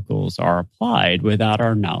chemicals are applied without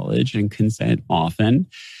our knowledge and consent often,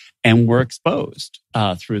 and we're exposed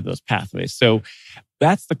through those pathways. So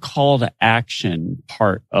that's the call to action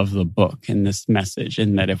part of the book and this message,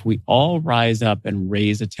 in that if we all rise up and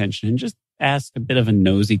raise attention and just ask a bit of a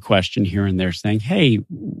nosy question here and there saying, hey,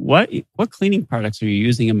 what cleaning products are you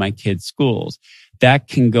using in my kids' schools? that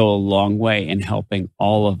can go a long way in helping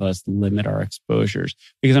all of us limit our exposures.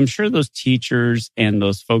 Because I'm sure those teachers and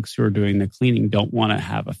those folks who are doing the cleaning don't want to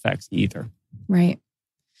have effects either. Right.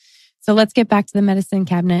 So let's get back to the medicine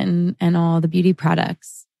cabinet and all the beauty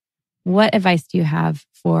products. What advice do you have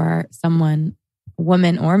for someone,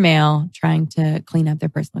 woman or male, trying to clean up their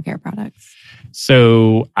personal care products?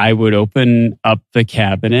 So I would open up the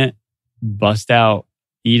cabinet, bust out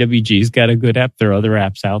EWG's got a good app. There are other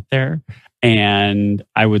apps out there. And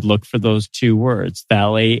I would look for those two words,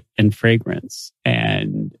 phthalate and fragrance.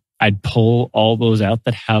 And I'd pull all those out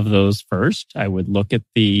that have those first. I would look at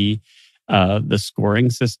the scoring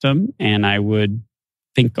system, and I would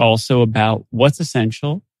think also about what's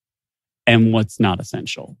essential and what's not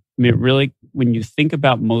essential. I mean, really, when you think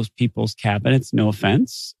about most people's cabinets, no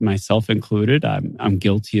offense, myself included, I'm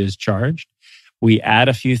guilty as charged. We add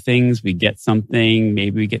a few things, we get something,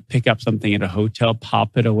 maybe we pick up something at a hotel,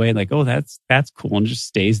 pop it away, like, oh, that's cool, and just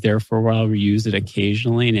stays there for a while. We use it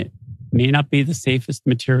occasionally, and it may not be the safest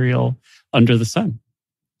material under the sun.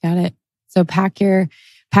 Got it. So pack your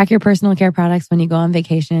personal care products when you go on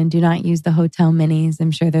vacation. Do not use the hotel minis. I'm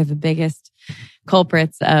sure they're the biggest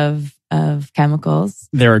culprits of chemicals.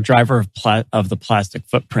 They're a driver of the plastic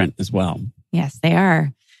footprint as well. Yes, they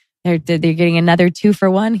are. They're getting another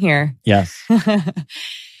 2-for-1 here. Yes.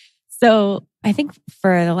 So I think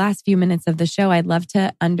for the last few minutes of the show, I'd love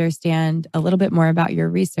to understand a little bit more about your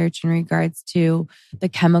research in regards to the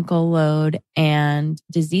chemical load and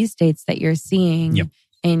disease states that you're seeing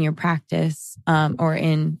in your practice or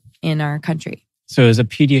in our country. So as a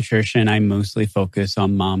pediatrician, I mostly focus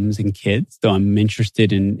on moms and kids, though I'm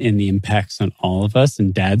interested in the impacts on all of us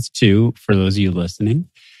and dads too, for those of you listening.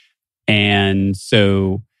 And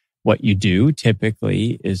so what you do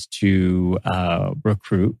typically is to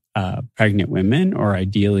recruit pregnant women, or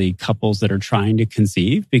ideally couples that are trying to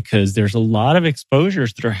conceive, because there's a lot of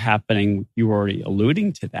exposures that are happening, you were already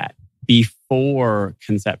alluding to that, before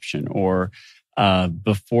conception or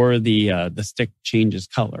before the stick changes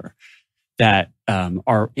color, that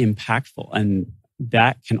are impactful. And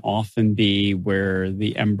that can often be where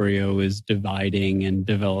the embryo is dividing and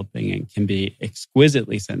developing and can be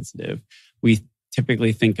exquisitely sensitive. We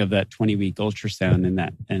typically think of that 20-week ultrasound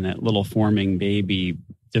and that little forming baby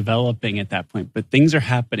developing at that point, but things are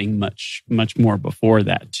happening much, much more before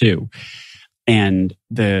that too. And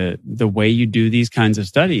the way you do these kinds of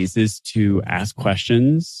studies is to ask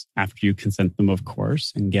questions after you consent them, of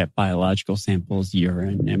course, and get biological samples,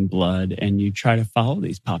 urine and blood, and you try to follow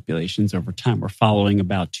these populations over time. We're following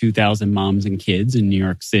about 2,000 moms and kids in New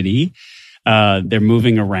York City. They're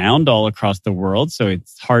moving around all across the world, so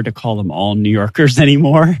it's hard to call them all New Yorkers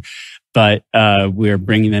anymore. But we're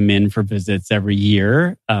bringing them in for visits every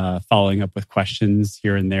year, following up with questions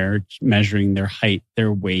here and there, measuring their height,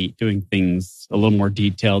 their weight, doing things a little more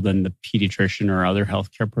detailed than the pediatrician or other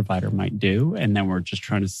healthcare provider might do. And then we're just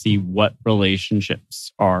trying to see what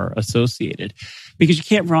relationships are associated. Because you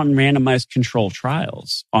can't run randomized control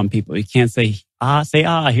trials on people. You can't say, here's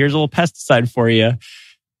a little pesticide for you.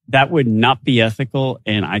 That would not be ethical,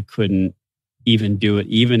 and I couldn't even do it,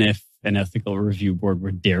 even if an ethical review board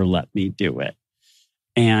would dare let me do it.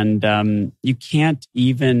 And you can't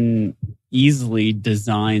even easily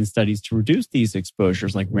design studies to reduce these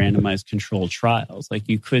exposures like randomized controlled trials. Like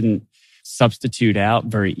you couldn't substitute out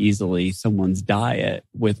very easily someone's diet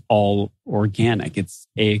with all organic. It's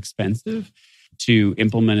expensive to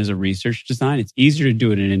implement as a research design. It's easier to do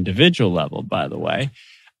it at an individual level, by the way.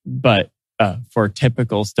 But for a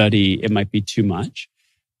typical study, it might be too much.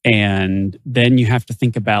 And then you have to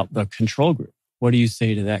think about the control group. What do you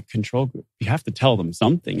say to that control group? You have to tell them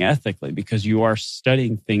something ethically, because you are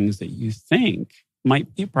studying things that you think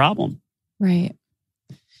might be a problem. Right.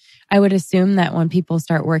 I would assume that when people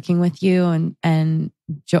start working with you and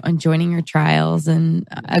joining your trials and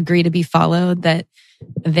agree to be followed, that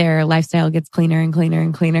their lifestyle gets cleaner and cleaner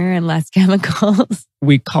and cleaner and less chemicals.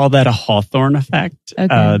 We call that a Hawthorne effect.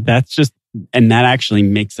 Okay. And that actually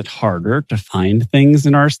makes it harder to find things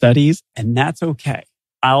in our studies. And that's okay.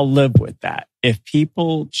 I'll live with that. If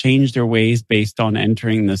people change their ways based on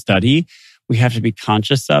entering the study, we have to be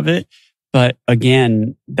conscious of it. But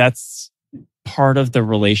again, that's part of the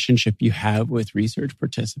relationship you have with research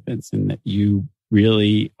participants, and that you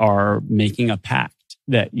really are making a pact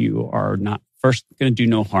that you are not first going to do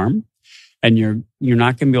no harm. And you're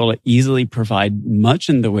not going to be able to easily provide much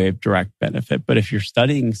in the way of direct benefit. But if you're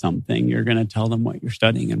studying something, you're going to tell them what you're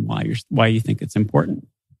studying and why you think it's important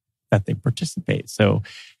that they participate. So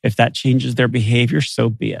if that changes their behavior, so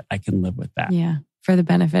be it. I can live with that. Yeah, for the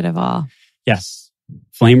benefit of all. Yes.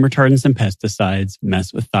 flame retardants and pesticides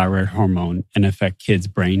mess with thyroid hormone and affect kids'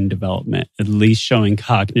 brain development, at least showing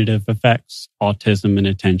cognitive effects, autism and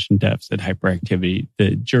attention deficit hyperactivity.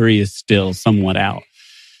 The jury is still somewhat out.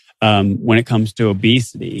 When it comes to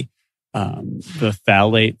obesity, the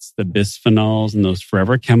phthalates, the bisphenols, and those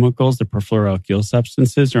forever chemicals, the perfluoroalkyl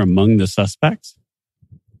substances, are among the suspects.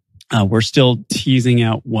 We're still teasing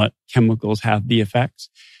out what chemicals have the effects.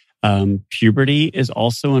 Puberty is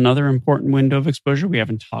also another important window of exposure we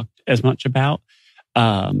haven't talked as much about.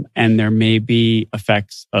 And there may be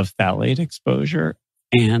effects of phthalate exposure.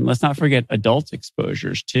 And let's not forget adult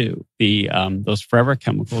exposures too. Those forever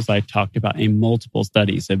chemicals I talked about in multiple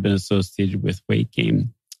studies have been associated with weight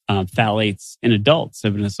gain. Phthalates in adults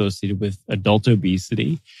have been associated with adult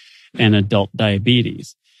obesity and adult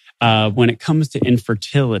diabetes. When it comes to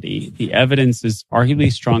infertility, the evidence is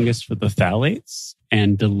arguably strongest for the phthalates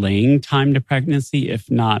and delaying time to pregnancy, if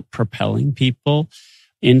not propelling people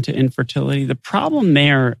into infertility. The problem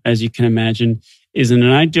there, as you can imagine, is in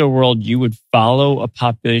an ideal world, you would follow a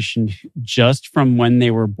population just from when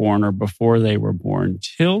they were born or before they were born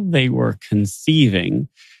till they were conceiving,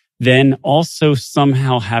 then also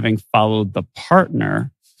somehow having followed the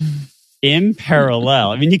partner in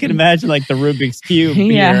parallel. I mean, you can imagine like the Rubik's Cube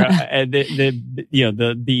here, and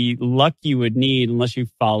the luck you would need unless you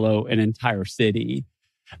follow an entire city,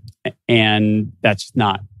 and that's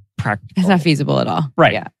not practical. It's not feasible at all.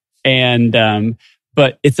 Right. Yeah. And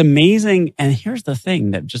but it's amazing. And here's the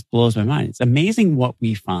thing that just blows my mind: it's amazing what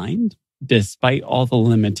we find despite all the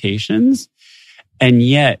limitations. And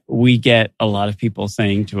yet we get a lot of people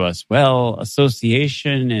saying to us, well,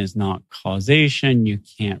 association is not causation. You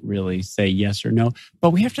can't really say yes or no.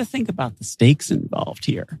 But we have to think about the stakes involved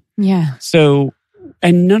here. Yeah. So,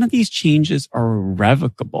 and none of these changes are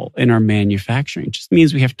irrevocable in our manufacturing. It just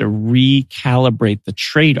means we have to recalibrate the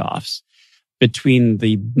trade-offs between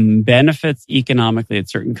the benefits economically that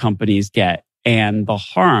certain companies get and the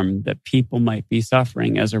harm that people might be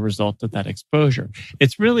suffering as a result of that exposure.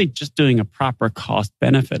 It's really just doing a proper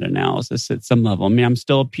cost-benefit analysis at some level. I mean, I'm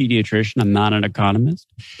still a pediatrician. I'm not an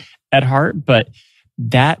economist at heart, but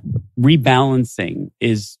that rebalancing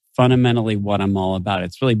is fundamentally what I'm all about.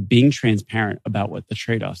 It's really being transparent about what the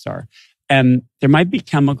trade-offs are. And there might be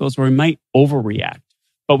chemicals where we might overreact,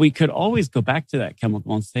 but we could always go back to that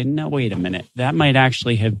chemical and say, no, wait a minute. That might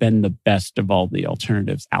actually have been the best of all the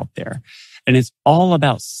alternatives out there. And it's all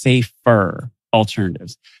about safer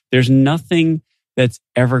alternatives. There's nothing that's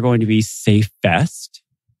ever going to be safe best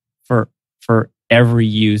for every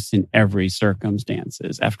use in every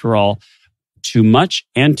circumstances. After all, too much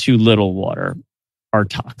and too little water are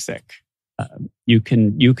toxic. You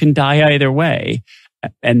can die either way.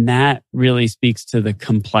 And that really speaks to the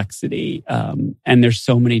complexity. And there's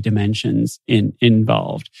so many dimensions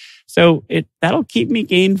involved. So that'll keep me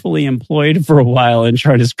gainfully employed for a while and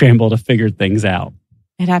try to scramble to figure things out.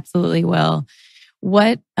 It absolutely will.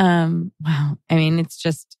 Wow. I mean,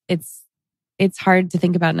 it's hard to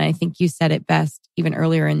think about. And I think you said it best even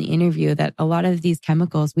earlier in the interview that a lot of these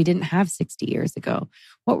chemicals we didn't have 60 years ago.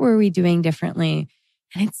 What were we doing differently?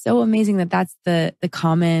 And it's so amazing that that's the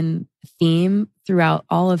common theme throughout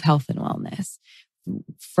all of health and wellness.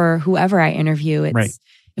 For whoever I interview, it's right.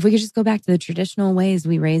 If we could just go back to the traditional ways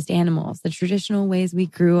we raised animals, the traditional ways we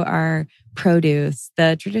grew our produce,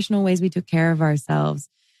 the traditional ways we took care of ourselves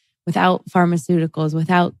without pharmaceuticals,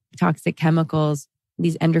 without toxic chemicals,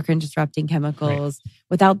 these endocrine-disrupting chemicals, right.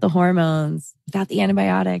 Without the hormones, without the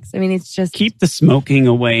antibiotics. I mean, it's just... Keep the smoking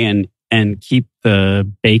away and keep the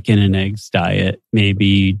bacon and eggs diet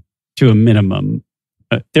maybe to a minimum.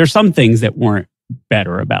 There's some things that weren't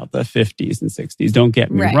better about the 50s and 60s. Don't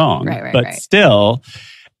get me wrong. But still,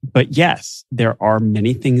 but yes, there are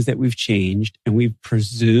many things that we've changed and we've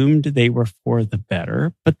presumed they were for the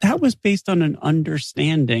better. But that was based on an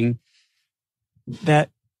understanding that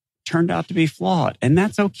turned out to be flawed. And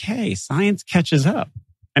that's okay. Science catches up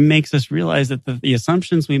and makes us realize that the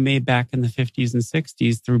assumptions we made back in the 50s and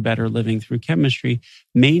 60s through better living, through chemistry,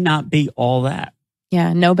 may not be all that.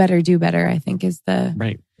 Yeah, know better, do better, I think is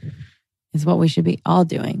what we should be all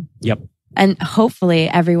doing. Yep. And hopefully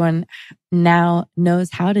everyone now knows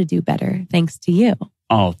how to do better thanks to you.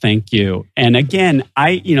 Oh, thank you. And again,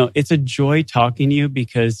 it's a joy talking to you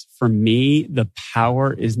because for me, the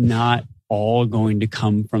power is not all going to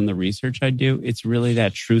come from the research I do. It's really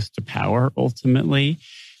that truth to power ultimately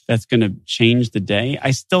that's going to change the day.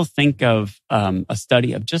 I still think of a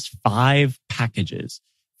study of just 5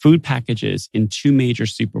 food packages in 2 major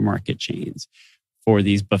supermarket chains for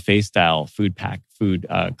these buffet style food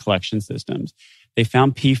collection systems. They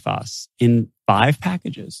found PFAS in 5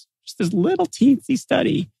 packages. Just this little teensy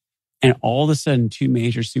study. And all of a sudden, two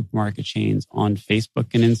major supermarket chains on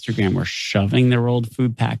Facebook and Instagram were shoving their old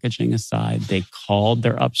food packaging aside. They called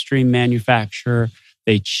their upstream manufacturer.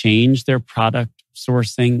 They changed their product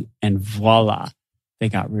sourcing, and voila, they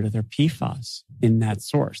got rid of their PFAS in that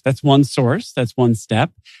source. That's one source. That's one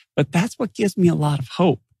step. But that's what gives me a lot of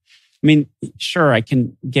hope. I mean, sure, I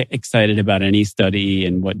can get excited about any study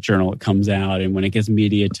and what journal it comes out. And when it gets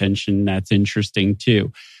media attention, that's interesting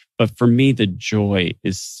too. But for me, the joy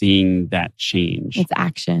is seeing that change. It's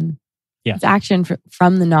action. Yeah. It's action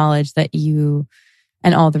from the knowledge that you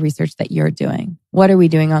and all the research that you're doing. What are we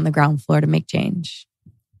doing on the ground floor to make change?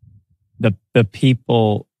 The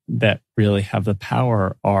people that really have the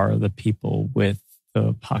power are the people with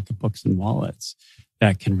the pocketbooks and wallets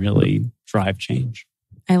that can really drive change.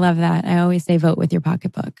 I love that. I always say vote with your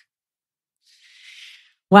pocketbook.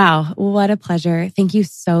 Wow, what a pleasure. Thank you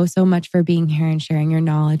so much for being here and sharing your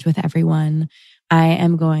knowledge with everyone. I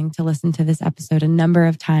am going to listen to this episode a number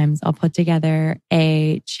of times. I'll put together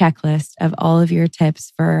a checklist of all of your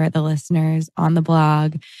tips for the listeners on the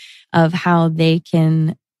blog of how they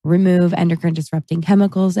can remove endocrine disrupting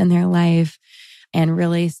chemicals in their life and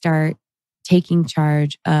really start taking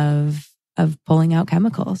charge of pulling out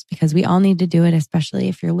chemicals, because we all need to do it, especially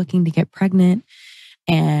if you're looking to get pregnant.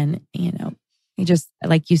 And, you just,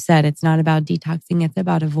 like you said, it's not about detoxing, it's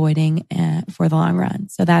about avoiding for the long run.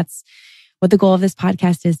 So that's what the goal of this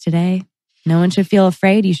podcast is today. No one should feel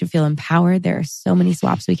afraid. You should feel empowered. There are so many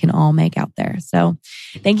swaps we can all make out there. So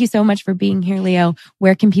thank you so much for being here, Leo.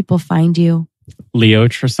 Where can people find you?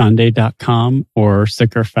 leotrasande.com or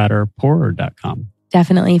sickerfatterpoorer.com.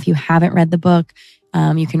 Definitely, if you haven't read the book,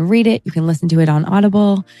 you can read it. You can listen to it on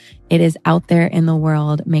Audible. It is out there in the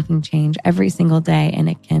world, making change every single day, and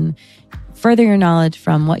it can further your knowledge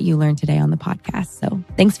from what you learned today on the podcast. So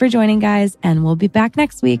thanks for joining, guys, and we'll be back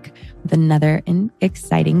next week with another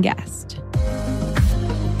exciting guest.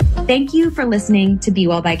 Thank you for listening to Be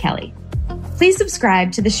Well by Kelly. Please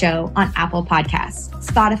subscribe to the show on Apple Podcasts,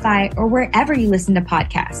 Spotify, or wherever you listen to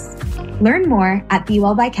podcasts. Learn more at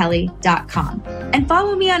BeWellByKelly.com and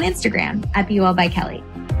follow me on Instagram at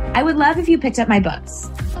BeWellByKelly. I would love if you picked up my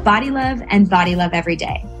books, Body Love and Body Love Every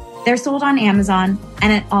Day. They're sold on Amazon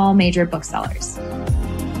and at all major booksellers.